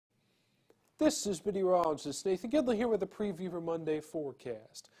This is meteorologist Nathan Gidley here with a preview for Monday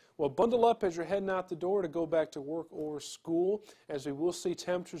forecast. Well, bundle up as you're heading out the door to go back to work or school, as we will see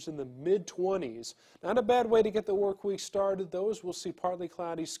temperatures in the mid-20s. Not a bad way to get the work week started, though, as we'll see partly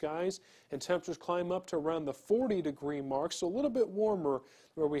cloudy skies and temperatures climb up to around the 40-degree mark, so a little bit warmer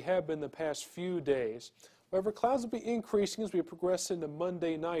where we have been the past few days. However, clouds will be increasing as we progress into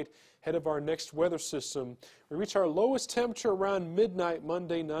Monday night ahead of our next weather system. We reach our lowest temperature around midnight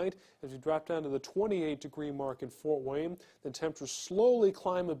Monday night as we drop down to the 28-degree mark in Fort Wayne. The temperatures slowly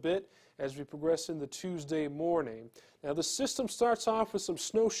climb a bit as we progress into Tuesday morning. Now, the system starts off with some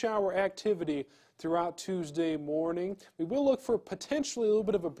snow shower activity throughout Tuesday morning. We will look for potentially a little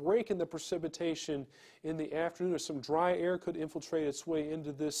bit of a break in the precipitation in the afternoon, as some dry air could infiltrate its way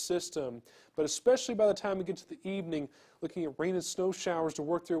into this system. But especially by the time we get to the evening, looking at rain and snow showers to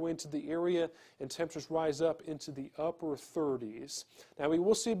work their way into the area, and temperatures rise up into the upper 30s. Now, we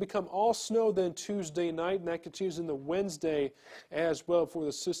will see it become all snow then Tuesday night, and that continues into Wednesday as well before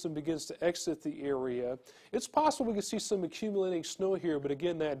the system begins to exit the area. It's possible we can see some accumulating snow here, but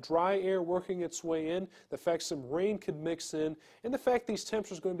again, that dry air working its way in, the fact some rain could mix in, and the fact these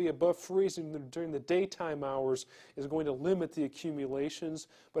temperatures are going to be above freezing during the daytime hours is going to limit the accumulations.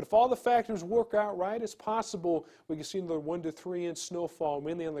 But if all the factors work out right, it's possible we can see another 1 to 3 inch snowfall,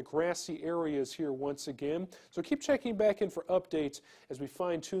 mainly on the grassy areas here once again. So keep checking back in for updates as we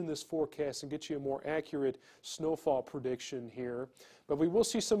fine-tune this forecast and get you a more accurate snowfall prediction here. But we will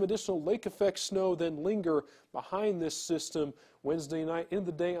see some additional lake effect snow then linger behind this system Wednesday night into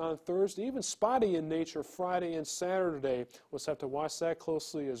the day on Thursday, even spotty in nature Friday and Saturday. We'll just have to watch that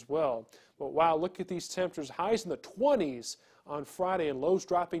closely as well. But wow, look at these temperatures, highs in the 20s on Friday and lows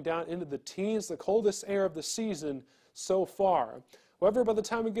dropping down into the teens, the coldest air of the season so far. However, by the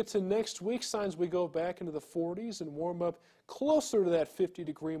time we get to next week, signs we go back into the 40s and warm up closer to that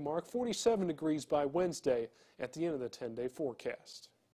 50-degree mark, 47 degrees by Wednesday at the end of the 10-day forecast.